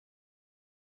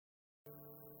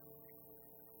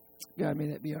God, may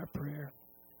that be our prayer.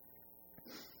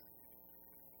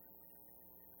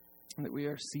 And that we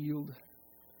are sealed.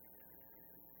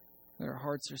 That our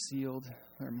hearts are sealed.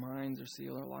 Our minds are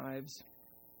sealed. Our lives.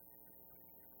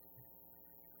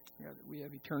 God, that we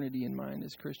have eternity in mind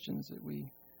as Christians. That we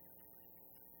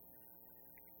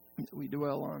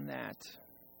dwell on that.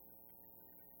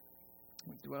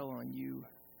 We dwell on you.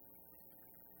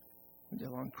 We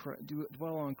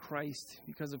dwell on Christ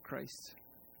because of Christ.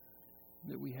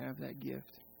 That we have that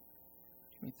gift.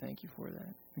 We thank you for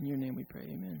that. In your name we pray,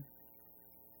 amen.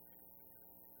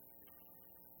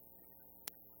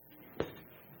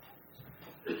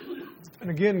 And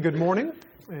again, good morning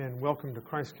and welcome to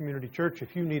Christ Community Church.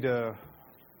 If you need a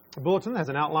bulletin that has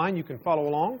an outline, you can follow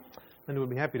along, and we'll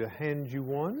be happy to hand you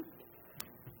one.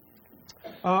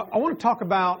 I want to talk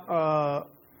about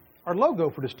our logo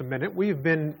for just a minute. We've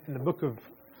been in the book of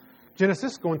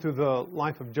Genesis, going through the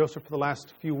life of Joseph for the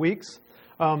last few weeks.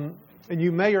 And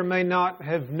you may or may not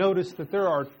have noticed that there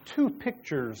are two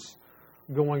pictures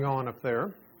going on up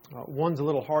there. One's a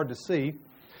little hard to see.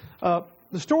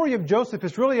 The story of Joseph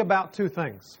is really about two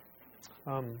things.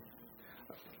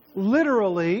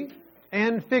 Literally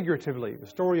and figuratively, the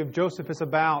story of Joseph is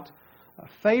about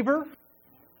favor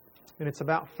and it's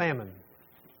about famine.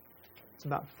 It's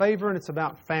about favor and it's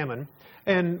about famine.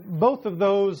 And both of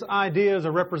those ideas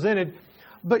are represented.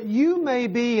 But you may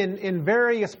be in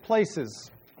various places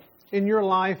in your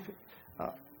life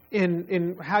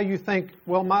in how you think,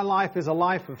 well, my life is a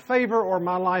life of favor or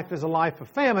my life is a life of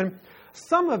famine.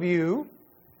 Some of you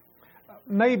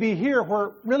may be here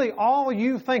where really all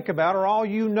you think about or all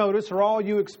you notice or all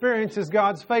you experience is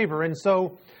God's favor. And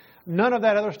so none of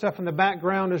that other stuff in the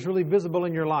background is really visible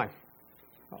in your life.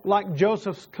 Like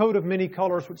Joseph's coat of many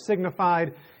colors, which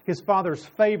signified his father's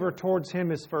favor towards him,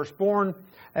 his firstborn,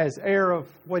 as heir of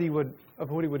what he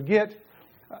would get.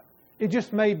 It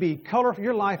just may be colorful.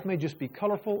 Your life may just be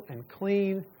colorful and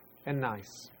clean and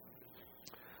nice.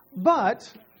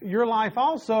 But your life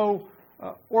also,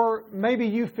 or maybe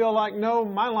you feel like, no,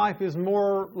 my life is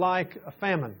more like a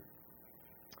famine.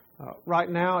 Right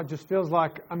now, it just feels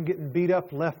like I'm getting beat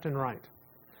up left and right.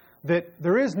 That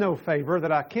there is no favor,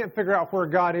 that I can't figure out where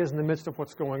God is in the midst of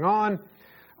what's going on.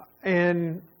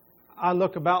 And I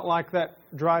look about like that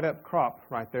dried up crop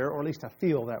right there, or at least I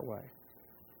feel that way.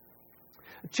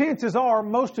 Chances are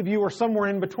most of you are somewhere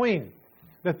in between.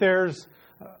 That there's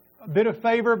a bit of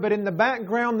favor, but in the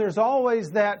background there's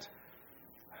always that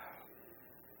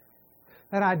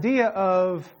idea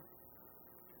of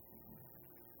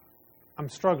I'm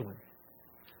struggling.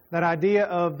 That idea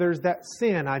of there's that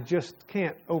sin I just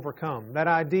can't overcome. That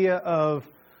idea of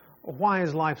why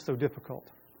is life so difficult?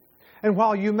 And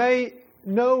while you may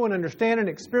know and understand and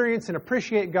experience and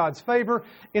appreciate God's favor,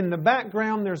 in the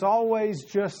background there's always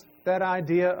just that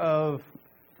idea of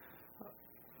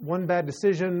one bad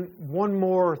decision, one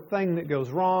more thing that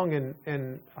goes wrong,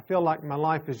 and I feel like my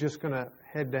life is just going to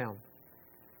head down.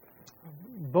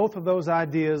 Both of those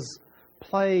ideas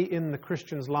play in the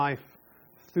Christian's life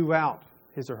throughout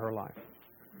his or her life.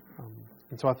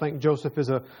 And so I think Joseph is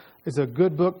a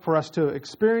good book for us to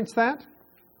experience that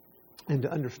and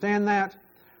to understand that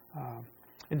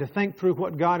and to think through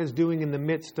what God is doing in the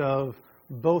midst of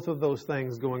both of those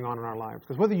things going on in our lives.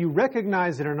 Because whether you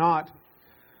recognize it or not,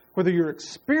 whether you're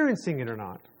experiencing it or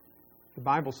not, the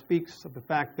Bible speaks of the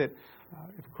fact that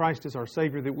if Christ is our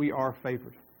Savior, that we are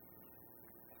favored.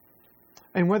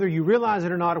 And whether you realize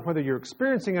it or not, or whether you're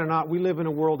experiencing it or not, we live in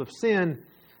a world of sin.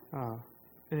 And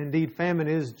indeed, famine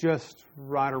is just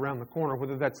right around the corner,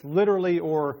 whether that's literally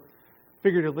or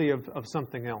figuratively of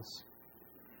something else.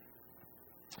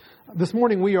 This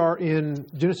morning we are in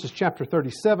Genesis chapter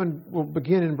 37. We'll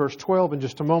begin in verse 12 in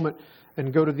just a moment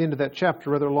and go to the end of that chapter,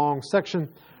 rather long section.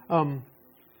 One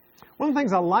of the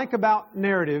things I like about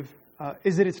narrative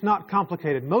is that it's not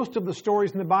complicated. Most of the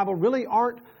stories in the Bible really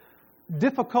aren't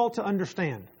difficult to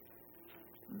understand.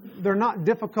 They're not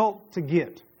difficult to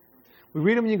get. We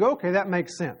read them and you go, okay, that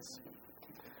makes sense.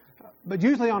 But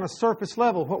usually on a surface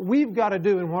level, what we've got to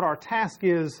do and what our task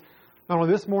is, not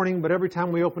only this morning, but every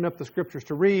time we open up the Scriptures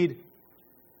to read,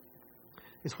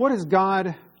 is what is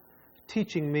God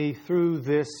teaching me through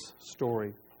this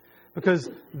story? Because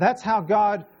that's how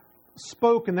God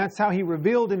spoke and that's how He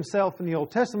revealed Himself in the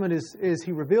Old Testament is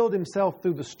He revealed Himself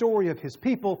through the story of His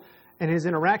people and His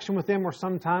interaction with them, or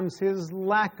sometimes His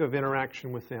lack of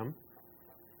interaction with them.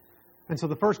 And so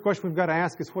the first question we've got to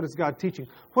ask is, what is God teaching?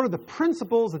 What are the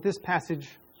principles that this passage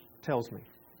tells me?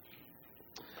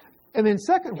 And then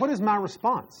second, what is my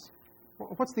response?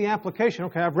 What's the application?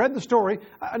 Okay, I've read the story,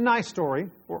 a nice story,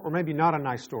 or maybe not a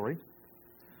nice story.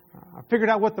 I figured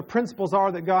out what the principles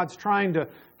are that God's trying to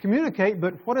communicate,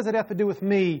 but what does it have to do with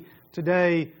me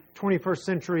today, 21st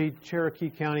century Cherokee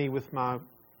County, with my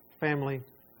family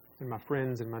and my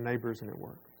friends and my neighbors and at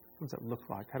work? What does that look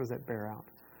like? How does that bear out?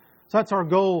 So that's our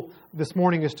goal this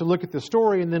morning, is to look at the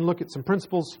story and then look at some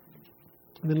principles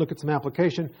and then look at some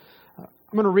application. I'm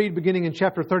going to read beginning in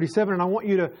chapter 37, and I want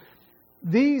you to,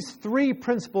 these three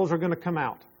principles are going to come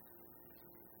out.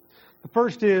 The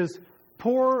first is,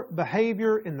 poor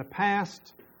behavior in the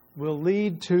past will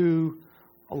lead to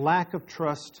a lack of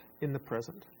trust in the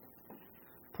present.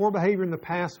 Poor behavior in the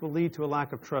past will lead to a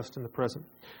lack of trust in the present.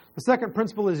 The second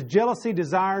principle is, jealousy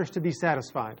desires to be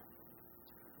satisfied.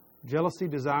 Jealousy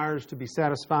desires to be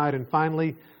satisfied. And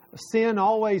finally, sin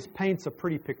always paints a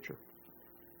pretty picture.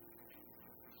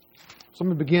 So I'm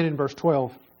going to begin in verse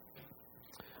 12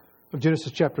 of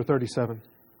Genesis chapter 37.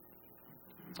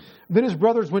 Then his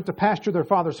brothers went to pasture their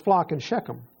father's flock in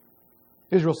Shechem.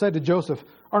 Israel said to Joseph,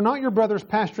 "Are not your brothers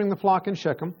pasturing the flock in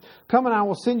Shechem? Come and I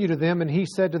will send you to them." And he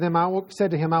said to him, I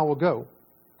will go.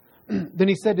 Then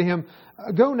he said to him,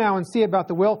 "Go now and see about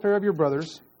the welfare of your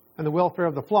brothers and the welfare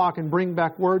of the flock, and bring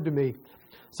back word to me."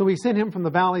 So he sent him from the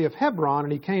valley of Hebron,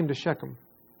 and he came to Shechem.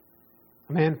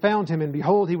 A man found him, and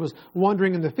behold, he was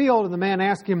wandering in the field, and the man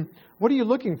asked him, "What are you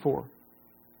looking for?"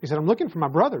 He said, "I'm looking for my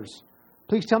brothers.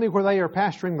 Please tell me where they are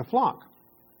pasturing the flock."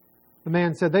 The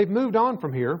man said, "They've moved on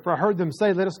from here, for I heard them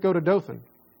say, 'Let us go to Dothan.'"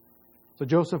 So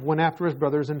Joseph went after his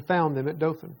brothers and found them at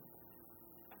Dothan.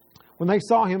 When they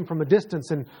saw him from a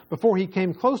distance, and before he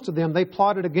came close to them, they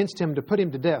plotted against him to put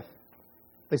him to death.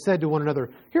 They said to one another,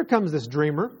 "Here comes this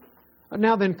dreamer.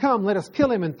 Now then, come, let us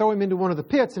kill him and throw him into one of the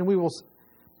pits, and we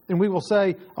will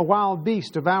say, 'A wild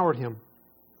beast devoured him.'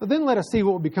 But then let us see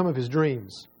what will become of his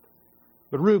dreams."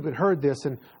 But Reuben heard this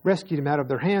and rescued him out of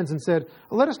their hands and said,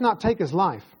 "Let us not take his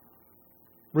life."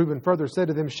 Reuben further said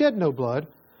to them, "Shed no blood.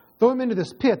 Throw him into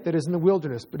this pit that is in the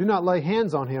wilderness, but do not lay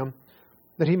hands on him,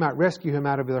 that he might rescue him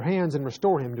out of their hands and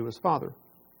restore him to his father."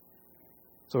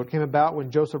 So it came about,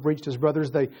 when Joseph reached his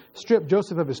brothers, they stripped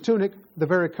Joseph of his tunic, the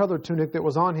varicolored tunic that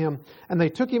was on him, and they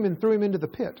took him and threw him into the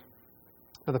pit.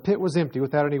 Now the pit was empty,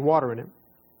 without any water in it.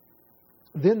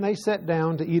 Then they sat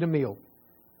down to eat a meal.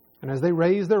 And as they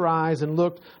raised their eyes and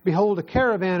looked, behold, a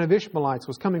caravan of Ishmaelites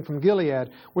was coming from Gilead,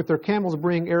 with their camels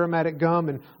bringing aromatic gum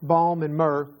and balm and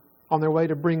myrrh, on their way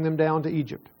to bring them down to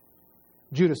Egypt.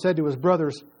 Judah said to his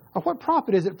brothers, "Of what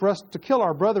profit is it for us to kill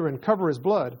our brother and cover his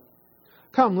blood?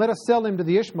 Come, let us sell him to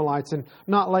the Ishmaelites and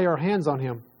not lay our hands on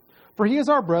him. For he is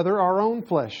our brother, our own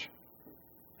flesh."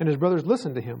 And his brothers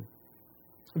listened to him.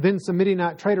 Then some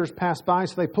Midianite traders passed by,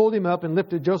 so they pulled him up and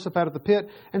lifted Joseph out of the pit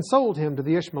and sold him to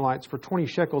the Ishmaelites for 20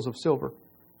 shekels of silver.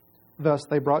 Thus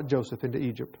they brought Joseph into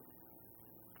Egypt.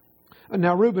 And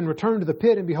now Reuben returned to the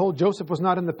pit, and behold, Joseph was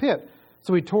not in the pit,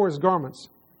 so he tore his garments.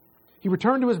 He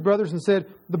returned to his brothers and said,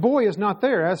 "The boy is not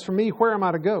there. As for me, where am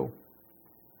I to go?"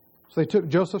 So they took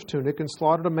Joseph's tunic and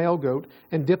slaughtered a male goat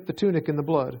and dipped the tunic in the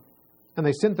blood. And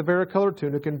they sent the varicolored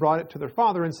tunic and brought it to their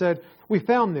father and said, "We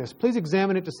found this. Please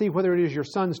examine it to see whether it is your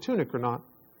son's tunic or not."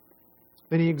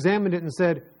 Then he examined it and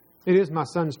said, "It is my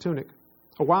son's tunic.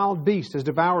 A wild beast has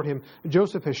devoured him.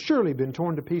 Joseph has surely been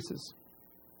torn to pieces."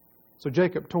 So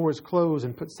Jacob tore his clothes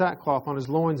and put sackcloth on his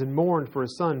loins and mourned for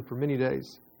his son for many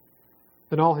days.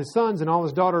 Then all his sons and all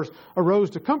his daughters arose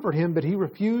to comfort him, but he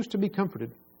refused to be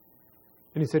comforted.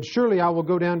 And he said, "Surely I will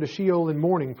go down to Sheol in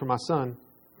mourning for my son."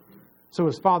 So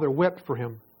his father wept for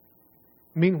him.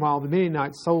 Meanwhile, the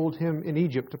Midianites sold him in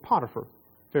Egypt to Potiphar,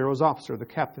 Pharaoh's officer, the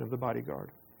captain of the bodyguard.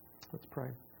 Let's pray.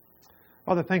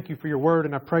 Father, thank you for your word,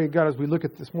 and I pray, God, as we look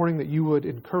at this morning, that you would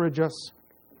encourage us,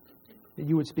 that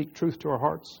you would speak truth to our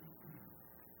hearts,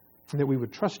 and that we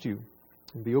would trust you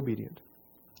and be obedient.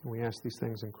 And we ask these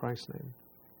things in Christ's name.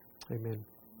 Amen.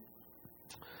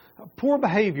 Poor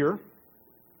behavior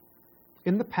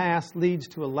in the past leads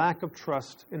to a lack of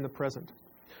trust in the present.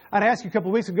 I'd asked you a couple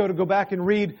of weeks ago to go back and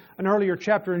read an earlier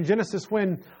chapter in Genesis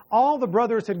when all the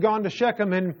brothers had gone to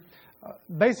Shechem and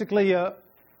basically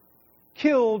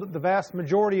killed the vast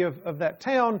majority of that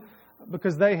town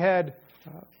because they had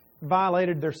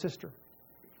violated their sister.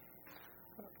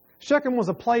 Shechem was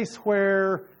a place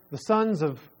where the sons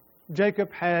of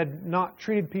Jacob had not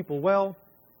treated people well.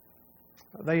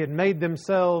 They had made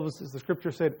themselves, as the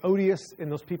Scripture said, odious in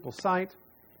those people's sight.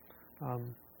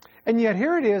 And yet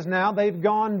here it is now, they've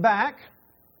gone back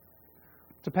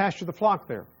to pasture the flock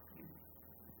there.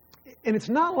 And it's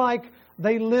not like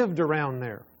they lived around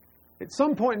there. At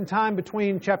some point in time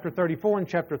between chapter 34 and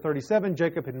chapter 37,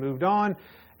 Jacob had moved on,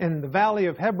 and the valley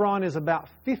of Hebron is about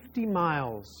 50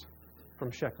 miles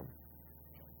from Shechem.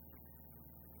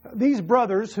 These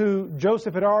brothers, who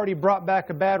Joseph had already brought back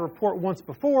a bad report once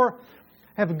before,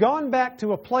 have gone back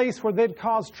to a place where they'd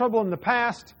caused trouble in the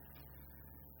past,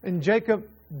 and Jacob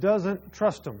doesn't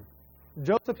trust them.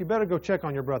 Joseph, you better go check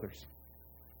on your brothers.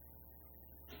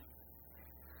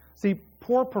 See,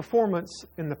 poor performance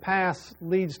in the past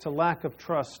leads to lack of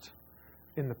trust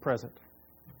in the present.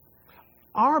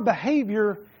 Our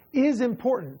behavior is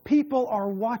important. People are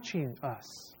watching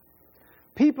us.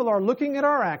 People are looking at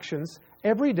our actions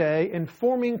every day and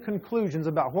forming conclusions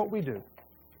about what we do.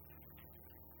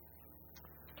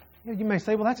 You may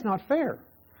say, well, that's not fair.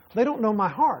 They don't know my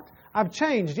heart. I've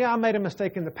changed. Yeah, I made a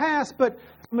mistake in the past, but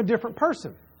I'm a different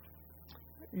person.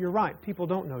 You're right. People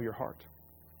don't know your heart.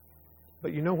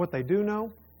 But you know what they do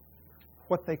know?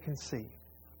 What they can see.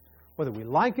 Whether we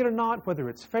like it or not, whether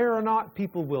it's fair or not,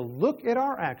 people will look at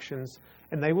our actions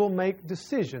and they will make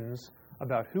decisions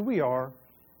about who we are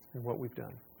and what we've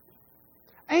done.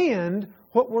 And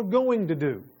what we're going to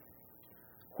do.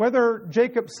 Whether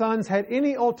Jacob's sons had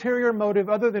any ulterior motive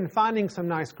other than finding some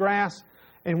nice grass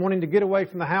and wanting to get away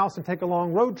from the house and take a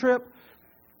long road trip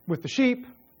with the sheep,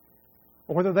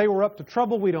 or whether they were up to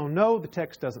trouble, we don't know. The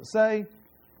text doesn't say.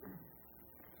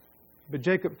 But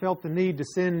Jacob felt the need to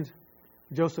send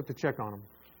Joseph to check on him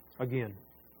again.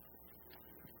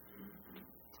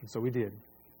 And so he did.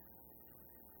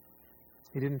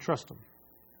 He didn't trust them.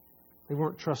 They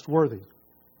weren't trustworthy.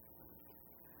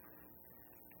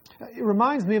 It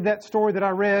reminds me of that story that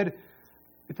I read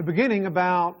at the beginning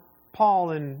about Paul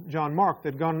and John Mark.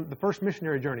 They'd gone the first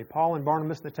missionary journey. Paul and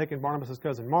Barnabas, they'd taken Barnabas'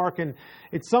 cousin Mark. And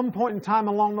at some point in time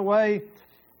along the way,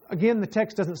 again, the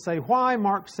text doesn't say why,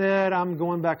 Mark said, I'm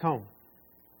going back home.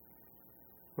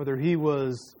 Whether he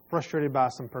was frustrated by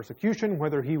some persecution,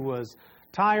 whether he was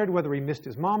tired, whether he missed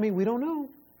his mommy, we don't know.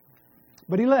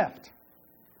 But he left.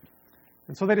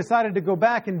 And so they decided to go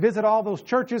back and visit all those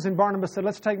churches, and Barnabas said,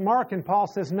 let's take Mark. And Paul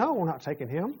says, no, we're not taking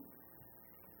him.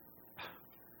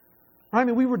 I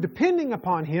mean, we were depending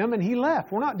upon him, and he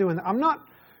left. We're not doing that. I'm not,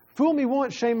 fool me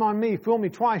once, shame on me. Fool me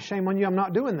twice, shame on you. I'm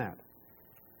not doing that.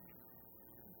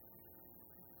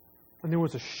 And there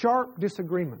was a sharp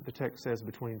disagreement, the text says,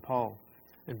 between Paul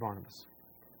and Barnabas.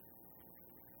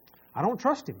 I don't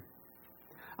trust him.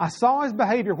 I saw his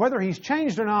behavior. Whether he's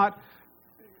changed or not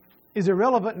is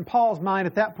irrelevant in Paul's mind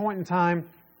at that point in time.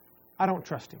 I don't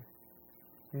trust him.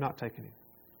 I'm not taking him.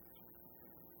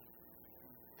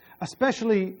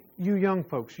 Especially you young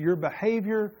folks, your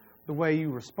behavior, the way you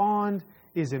respond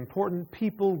is important.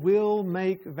 People will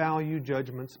make value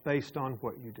judgments based on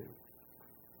what you do.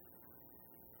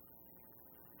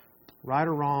 Right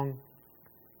or wrong,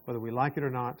 whether we like it or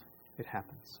not, it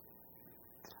happens.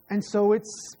 And so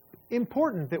it's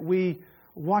important that we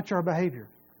watch our behavior.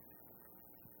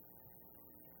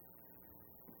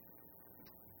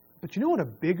 But you know what a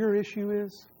bigger issue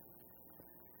is?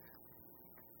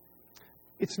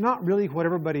 It's not really what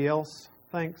everybody else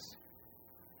thinks.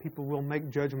 People will make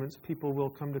judgments. People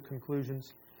will come to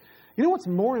conclusions. You know what's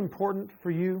more important for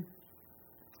you?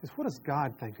 Is what does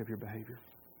God think of your behavior?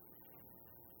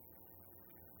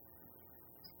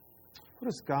 What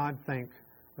does God think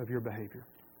of your behavior?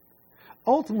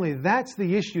 Ultimately, that's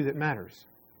the issue that matters.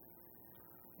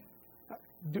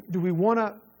 Do we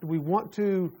want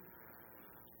to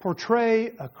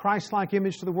portray a Christ-like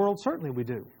image to the world? Certainly we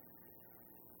do.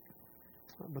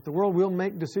 But the world will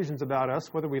make decisions about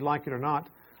us, whether we like it or not,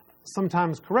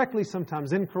 sometimes correctly,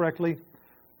 sometimes incorrectly,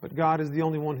 but God is the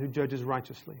only one who judges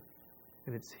righteously.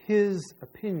 And it's His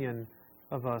opinion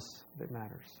of us that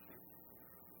matters.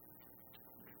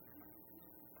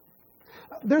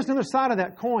 There's another side of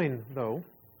that coin, though.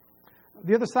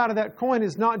 The other side of that coin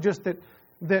is not just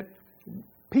that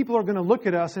people are going to look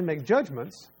at us and make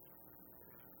judgments.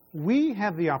 We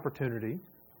have the opportunity,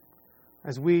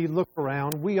 as we look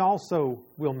around, we also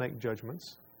will make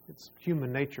judgments. It's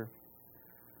human nature.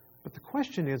 But the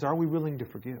question is, are we willing to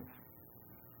forgive?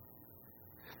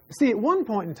 See, at one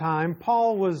point in time,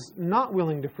 Paul was not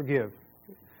willing to forgive.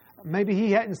 Maybe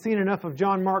he hadn't seen enough of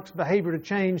John Mark's behavior to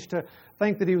change to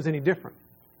think that he was any different.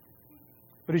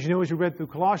 But as you know, as you read through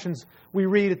Colossians, we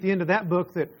read at the end of that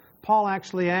book that Paul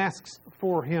actually asks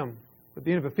for him. At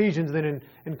the end of Ephesians, then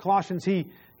in Colossians, he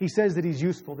says that he's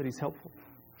useful, that he's helpful.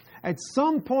 At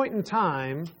some point in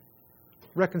time,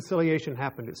 reconciliation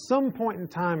happened. At some point in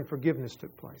time, forgiveness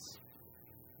took place.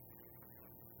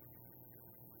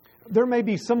 There may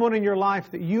be someone in your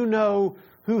life that you know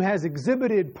who has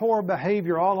exhibited poor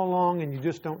behavior all along and you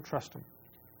just don't trust them.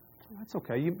 Well, that's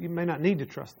okay. You may not need to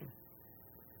trust them.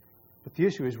 But the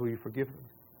issue is, will you forgive them?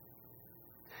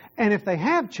 And if they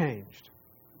have changed,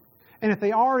 and if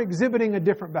they are exhibiting a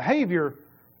different behavior,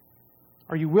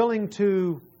 are you willing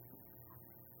to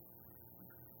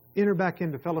enter back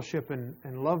into fellowship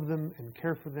and love them and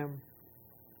care for them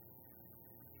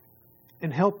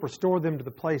and help restore them to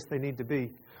the place they need to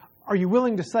be? Are you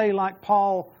willing to say, like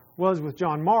Paul was with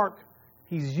John Mark,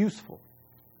 he's useful?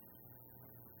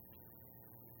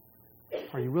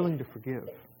 Are you willing to forgive?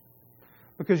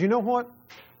 Because you know what?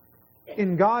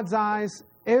 In God's eyes,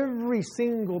 every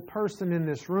single person in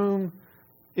this room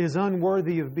is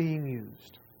unworthy of being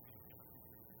used.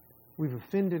 We've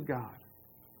offended God.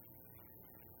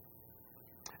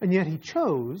 And yet He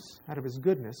chose, out of His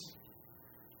goodness,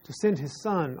 to send His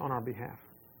Son on our behalf.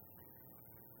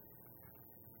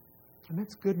 And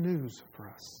that's good news for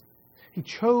us. He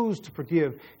chose to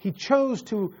forgive. He chose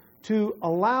to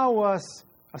allow us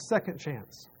a second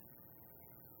chance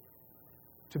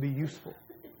to be useful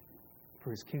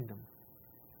for His kingdom.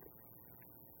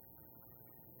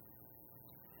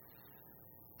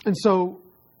 And so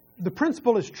the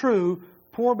principle is true.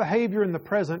 Poor behavior in the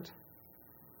present,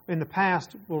 in the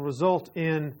past, will result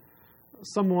in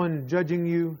someone judging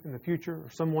you in the future or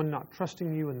someone not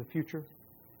trusting you in the future.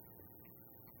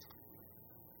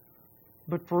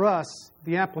 But for us,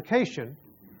 the application,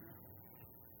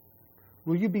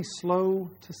 will you be slow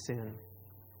to sin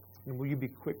and will you be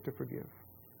quick to forgive?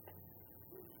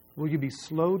 Will you be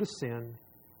slow to sin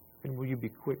and will you be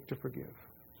quick to forgive?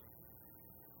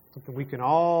 Something we can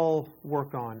all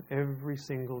work on every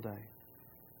single day.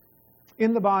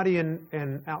 In the body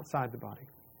and outside the body.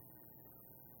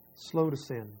 Slow to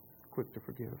sin, quick to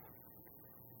forgive.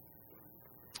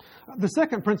 The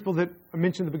second principle that I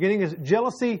mentioned at the beginning is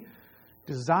jealousy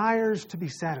desires to be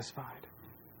satisfied.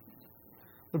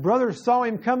 The brothers saw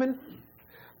him coming.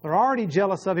 They're already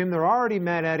jealous of him. They're already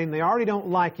mad at him. They already don't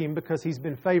like him because he's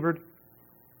been favored,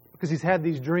 because he's had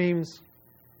these dreams.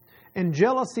 And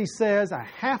jealousy says, I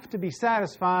have to be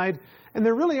satisfied. And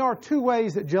there really are two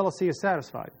ways that jealousy is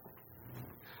satisfied.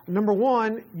 Number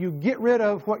one, you get rid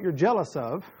of what you're jealous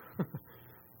of,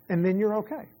 and then you're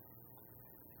okay.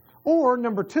 Or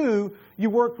number two, you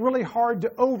work really hard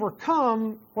to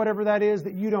overcome whatever that is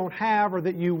that you don't have or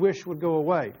that you wish would go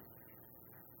away.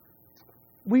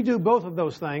 We do both of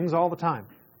those things all the time.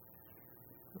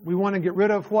 We want to get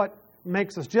rid of what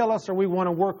makes us jealous, or we want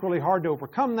to work really hard to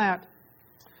overcome that.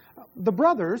 The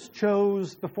brothers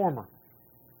chose the former.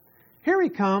 Here he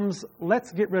comes,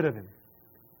 let's get rid of him.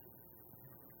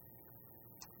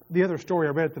 The other story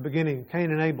I read at the beginning,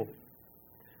 Cain and Abel.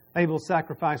 Abel's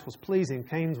sacrifice was pleasing,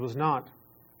 Cain's was not.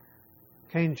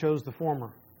 Cain chose the former.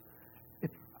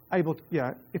 If I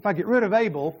get rid of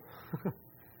Abel,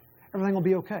 everything will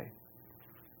be okay.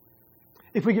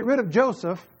 If we get rid of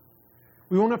Joseph,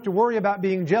 we won't have to worry about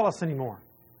being jealous anymore.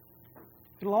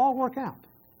 It'll all work out.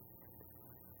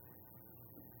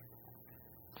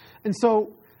 And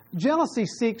so, jealousy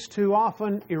seeks to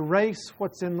often erase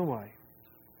what's in the way.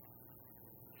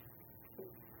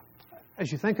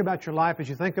 As you think about your life, as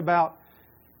you think about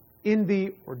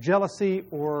envy or jealousy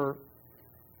or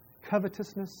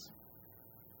covetousness,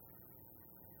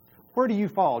 where do you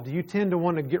fall? Do you tend to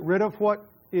want to get rid of what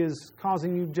is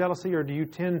causing you jealousy, or do you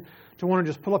tend to want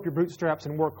to just pull up your bootstraps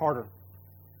and work harder?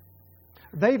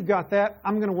 They've got that.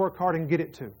 I'm going to work hard and get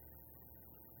it too.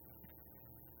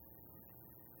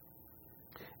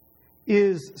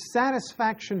 Is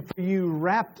satisfaction for you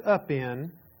wrapped up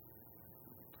in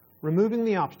removing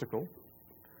the obstacle,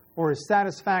 or is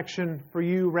satisfaction for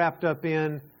you wrapped up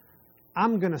in,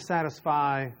 I'm going to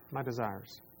satisfy my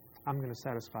desires. I'm going to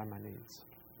satisfy my needs.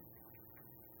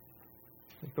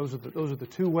 I think those are the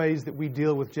two ways that we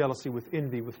deal with jealousy, with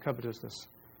envy, with covetousness.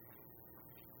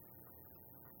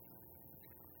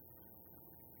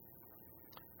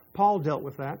 Paul dealt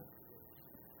with that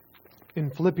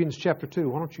in Philippians chapter 2.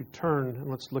 Why don't you turn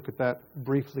and let's look at that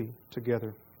briefly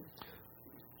together.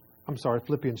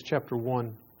 Philippians chapter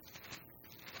 1.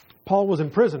 Paul was in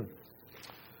prison.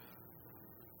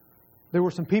 There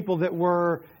were some people that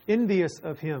were envious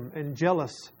of him and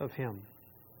jealous of him.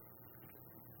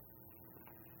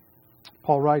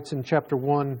 Paul writes in chapter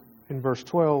 1 in verse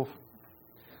 12,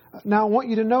 Now I want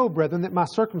you to know, brethren, that my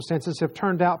circumstances have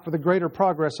turned out for the greater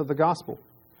progress of the gospel,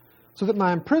 so that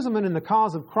my imprisonment in the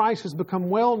cause of Christ has become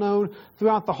well known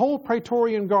throughout the whole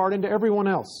Praetorian Guard and to everyone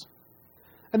else,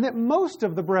 and that most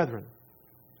of the brethren,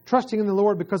 trusting in the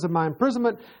Lord because of my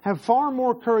imprisonment, have far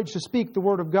more courage to speak the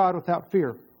word of God without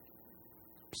fear.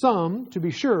 Some, to be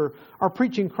sure, are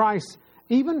preaching Christ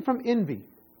even from envy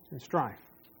and strife.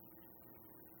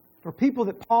 There are people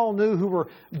that Paul knew who were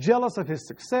jealous of his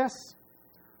success,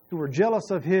 who were jealous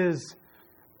of his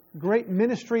great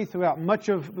ministry throughout much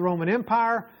of the Roman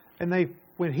Empire, and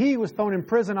when he was thrown in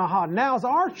prison, now's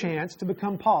our chance to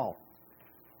become Paul.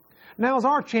 Now's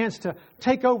our chance to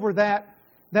take over that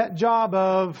that job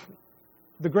of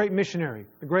the great missionary,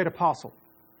 the great apostle.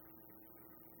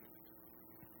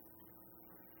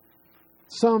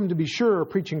 Some, to be sure, are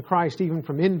preaching Christ even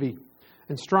from envy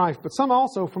and strife, but some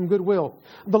also from goodwill.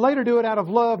 The later do it out of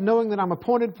love, knowing that I'm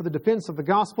appointed for the defense of the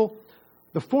gospel.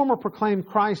 The former proclaim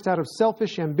Christ out of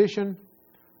selfish ambition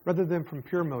rather than from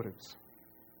pure motives.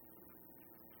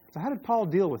 So how did Paul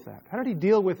deal with that? How did he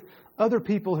deal with other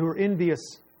people who are envious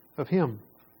of him?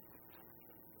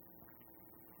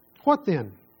 What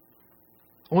then?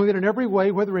 Only that in every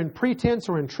way, whether in pretense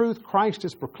or in truth, Christ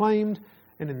is proclaimed,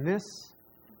 and in this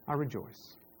I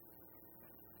rejoice.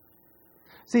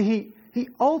 See, he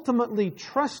ultimately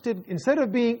trusted, instead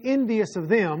of being envious of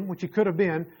them, which he could have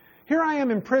been, here I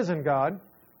am in prison, God,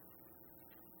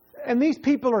 and these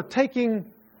people are taking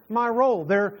my role.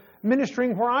 They're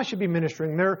ministering where I should be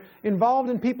ministering. They're involved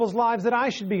in people's lives that I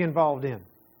should be involved in.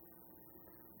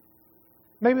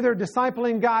 Maybe they're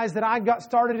discipling guys that I got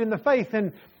started in the faith,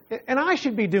 and I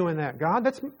should be doing that, God.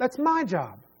 That's my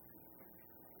job.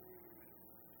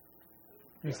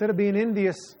 Instead of being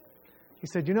envious, he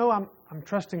said, I'm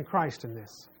trusting Christ in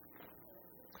this.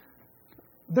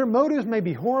 Their motives may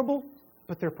be horrible,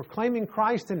 but they're proclaiming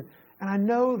Christ, and I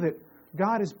know that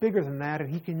God is bigger than that, and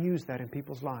He can use that in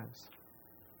people's lives.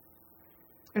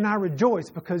 And I rejoice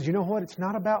because you know what? It's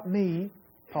not about me,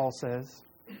 Paul says.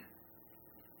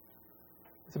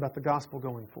 It's about the gospel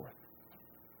going forth.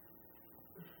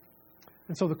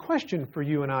 And so the question for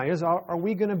you and I is, are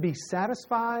we going to be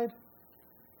satisfied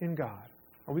in God?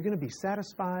 Are we going to be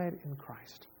satisfied in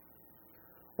Christ?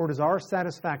 Or does our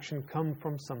satisfaction come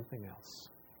from something else?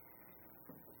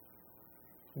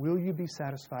 Will you be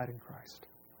satisfied in Christ?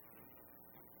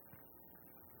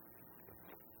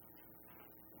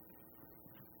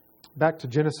 Back to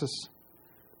Genesis.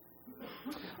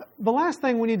 The last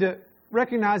thing we need to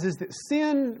recognize is that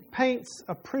sin paints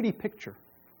a pretty picture.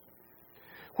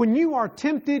 When you are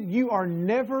tempted, you are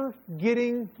never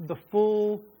getting the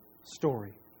full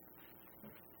story.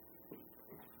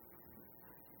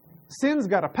 Sin's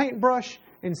got a paintbrush,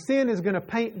 and sin is going to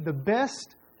paint the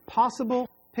best possible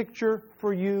picture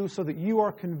for you so that you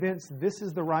are convinced this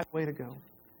is the right way to go.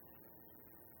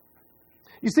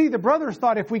 You see, the brothers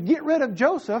thought if we get rid of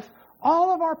Joseph,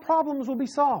 all of our problems will be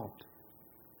solved.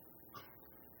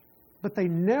 But they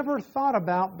never thought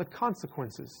about the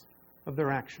consequences of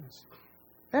their actions.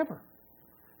 Ever.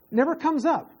 Never comes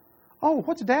up. Oh,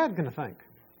 what's Dad going to think?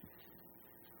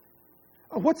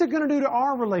 What's it going to do to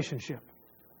our relationship?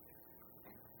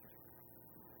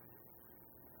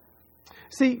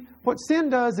 See, what sin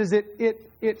does is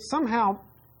it somehow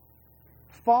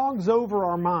fogs over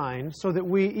our mind so that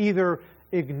we either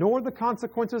ignore the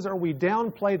consequences or we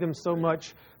downplay them so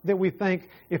much that we think,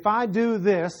 if I do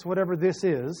this, whatever this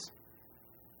is,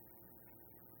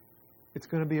 it's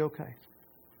going to be okay.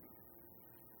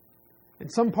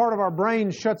 And some part of our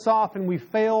brain shuts off and we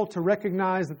fail to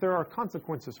recognize that there are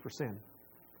consequences for sin.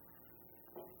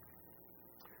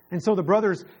 And so the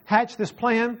brothers hatch this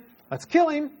plan. Let's kill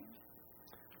him.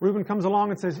 Reuben comes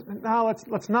along and says, no,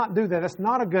 let's not do that. That's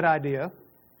not a good idea.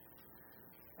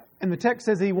 And the text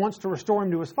says he wants to restore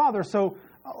him to his father. So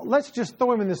let's just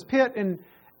throw him in this pit.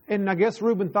 And I guess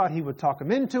Reuben thought he would talk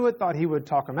him into it, thought he would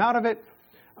talk him out of it.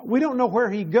 We don't know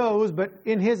where he goes, but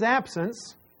in his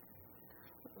absence,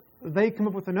 they come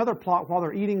up with another plot while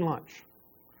they're eating lunch.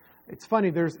 It's funny,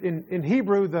 there's in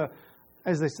Hebrew,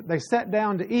 as they sat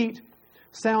down to eat,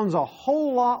 sounds a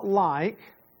whole lot like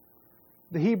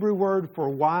the Hebrew word for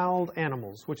wild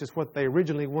animals, which is what they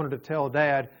originally wanted to tell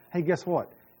Dad, hey, guess what?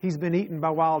 He's been eaten by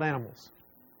wild animals.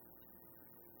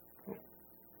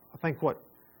 I think what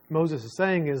Moses is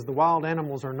saying is the wild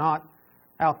animals are not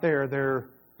out there, they're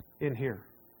in here.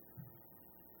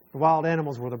 The wild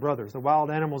animals were the brothers. The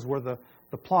wild animals were the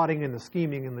plotting and the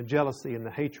scheming and the jealousy and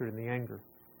the hatred and the anger.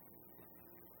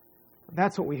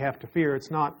 That's what we have to fear. It's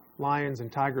not lions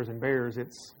and tigers and bears.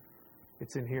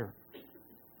 It's in here.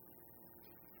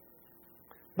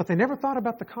 But they never thought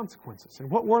about the consequences. And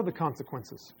what were the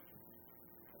consequences?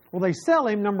 Well, they sell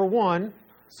him, number one,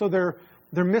 so they're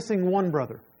missing one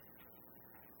brother.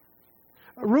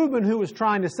 Reuben, who was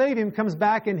trying to save him, comes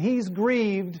back and he's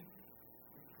grieved.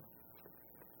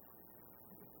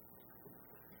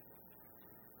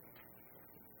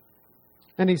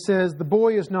 And he says, the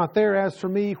boy is not there. As for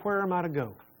me, where am I to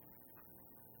go?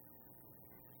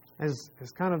 As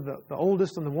kind of the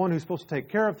oldest and the one who's supposed to take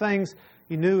care of things,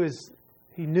 he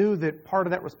knew that part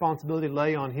of that responsibility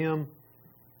lay on him,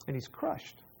 and he's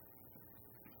crushed.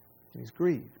 And he's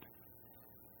grieved.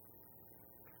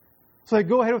 So they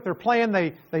go ahead with their plan.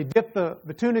 They dip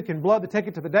the tunic in blood. They take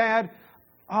it to the dad.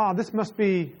 This must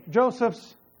be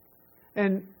Joseph's.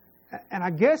 And And I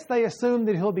guess they assume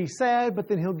that he'll be sad, but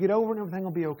then he'll get over it and everything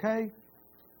will be okay.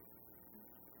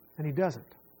 And he doesn't.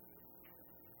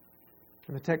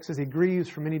 And the text says he grieves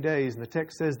for many days. And the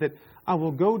text says that I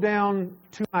will go down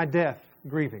to my death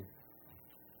grieving.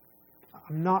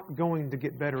 I'm not going to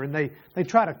get better. And they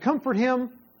try to comfort him,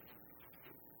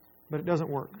 but it doesn't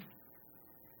work.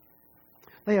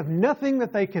 They have nothing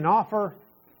that they can offer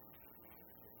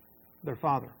their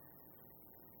father.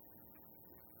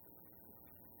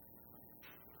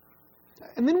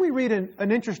 And then we read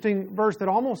an interesting verse that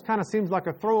almost kind of seems like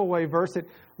a throwaway verse. It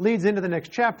leads into the next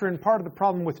chapter, and part of the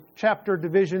problem with chapter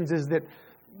divisions is that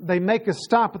they make us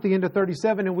stop at the end of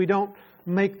 37 and we don't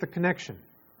make the connection.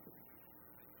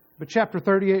 But chapter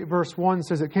 38 verse 1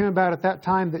 says, it came about at that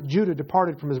time that Judah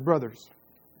departed from his brothers.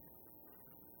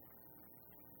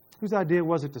 Whose idea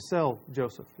was it to sell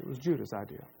Joseph? It was Judah's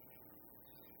idea.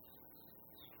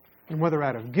 And whether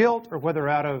out of guilt or whether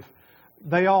out of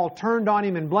they all turned on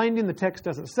him and blamed him, the text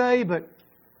doesn't say, but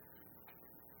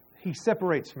he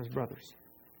separates from his brothers.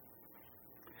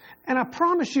 And I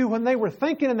promise you, when they were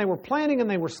thinking and they were planning and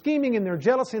they were scheming in their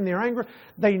jealousy and their anger,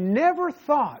 they never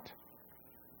thought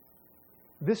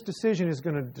this decision is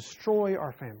going to destroy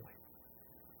our family.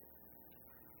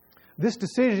 This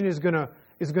decision is going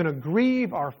to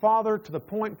grieve our father to the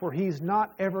point where he's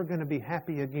not ever going to be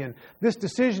happy again. This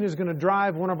decision is going to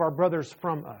drive one of our brothers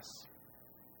from us.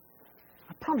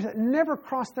 I promise that never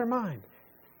crossed their mind.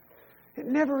 It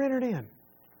never entered in.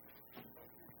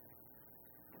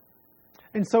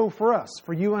 And so for us,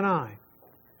 for you and I,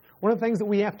 one of the things that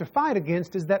we have to fight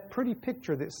against is that pretty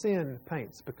picture that sin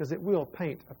paints, because it will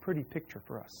paint a pretty picture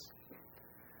for us.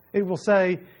 It will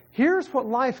say, here's what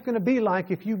life's going to be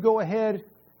like if you go ahead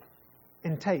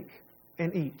and take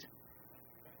and eat.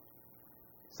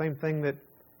 Same thing that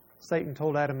Satan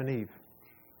told Adam and Eve.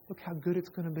 Look how good it's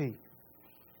going to be.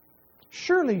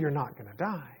 Surely you're not going to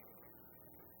die.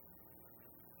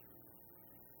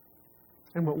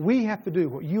 And what we have to do,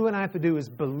 what you and I have to do, is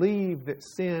believe that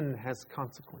sin has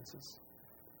consequences.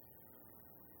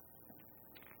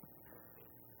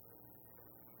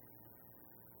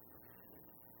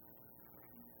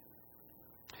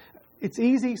 It's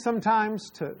easy sometimes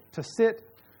to sit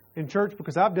in church,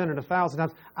 because I've done it 1,000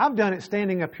 times. I've done it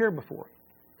standing up here before,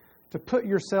 to put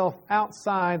yourself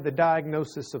outside the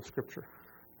diagnosis of Scripture.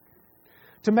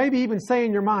 To maybe even say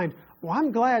in your mind, well,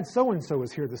 I'm glad so-and-so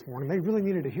is here this morning. They really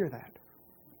needed to hear that.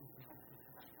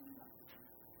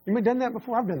 You may have done that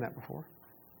before? I've done that before.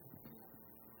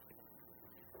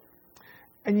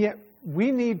 And yet,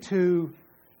 we need to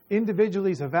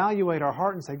individually evaluate our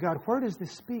heart and say, God, where does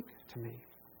this speak to me?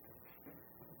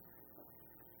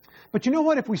 But you know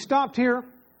what? If we stopped here,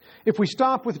 if we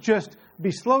stop with just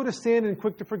be slow to sin and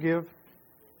quick to forgive,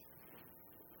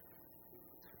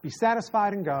 be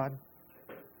satisfied in God,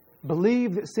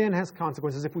 believe that sin has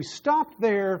consequences, if we stop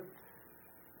there,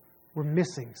 we're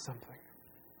missing something.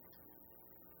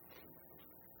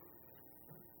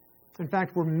 In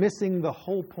fact, we're missing the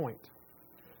whole point.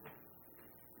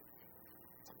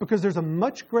 Because there's a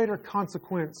much greater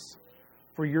consequence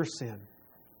for your sin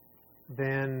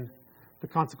than the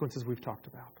consequences we've talked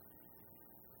about.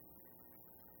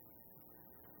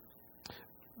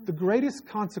 The greatest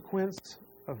consequence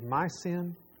of my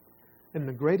sin and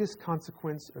the greatest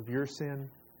consequence of your sin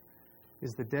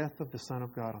is the death of the Son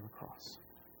of God on the cross.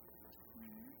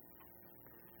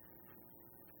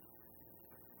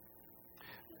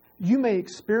 You may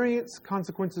experience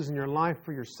consequences in your life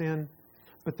for your sin,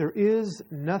 but there is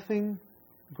nothing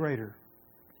greater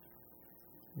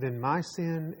than my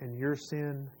sin and your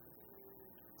sin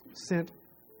sent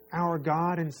our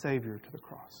God and Savior to the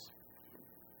cross.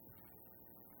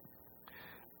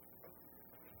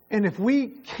 And if we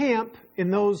camp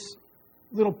in those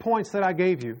little points that I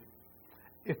gave you,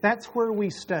 if that's where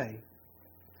we stay,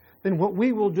 then what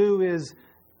we will do is,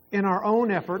 in our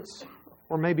own efforts,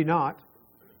 or maybe not,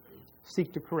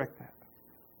 seek to correct that.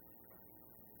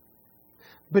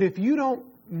 But if you don't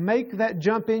make that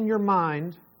jump in your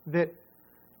mind that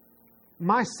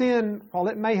my sin, while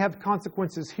it may have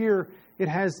consequences here, it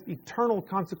has eternal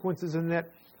consequences in that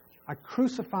I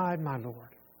crucified my Lord.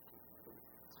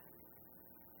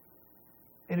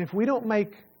 And if we don't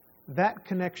make that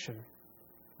connection,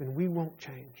 then we won't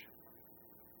change.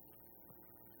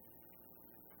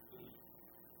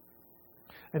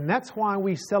 And that's why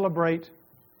we celebrate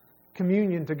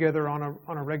communion together on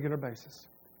a regular basis.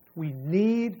 We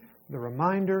need the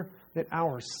reminder that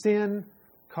our sin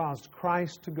caused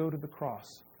Christ to go to the cross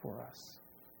for us.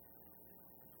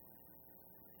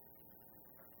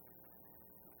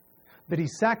 That He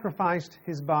sacrificed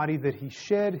His body, that He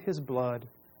shed His blood,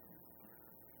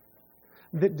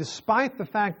 that despite the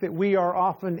fact that we are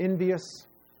often envious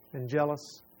and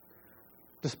jealous,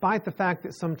 despite the fact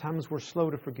that sometimes we're slow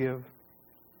to forgive,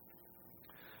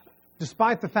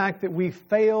 despite the fact that we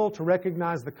fail to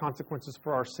recognize the consequences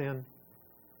for our sin,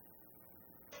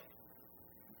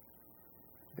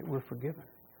 that we're forgiven.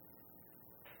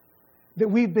 That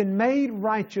we've been made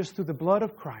righteous through the blood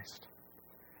of Christ.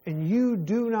 And you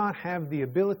do not have the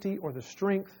ability or the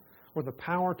strength or the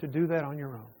power to do that on your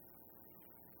own.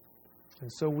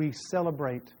 And so we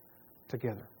celebrate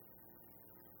together.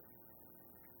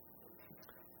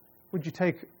 Would you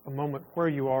take a moment where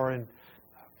you are and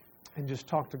just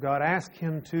talk to God? Ask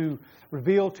Him to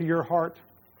reveal to your heart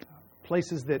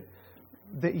places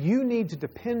that you need to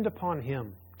depend upon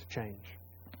Him to change.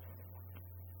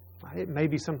 It may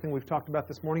be something we've talked about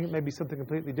this morning. It may be something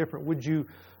completely different. Would you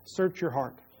search your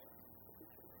heart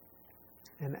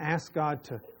and ask God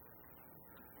to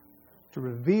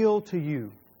reveal to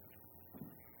you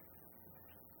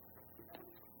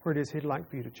where it is He'd like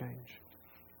for you to change?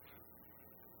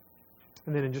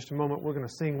 And then in just a moment, we're going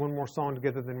to sing one more song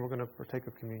together, then we're going to partake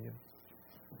of communion.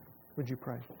 Would you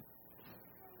pray?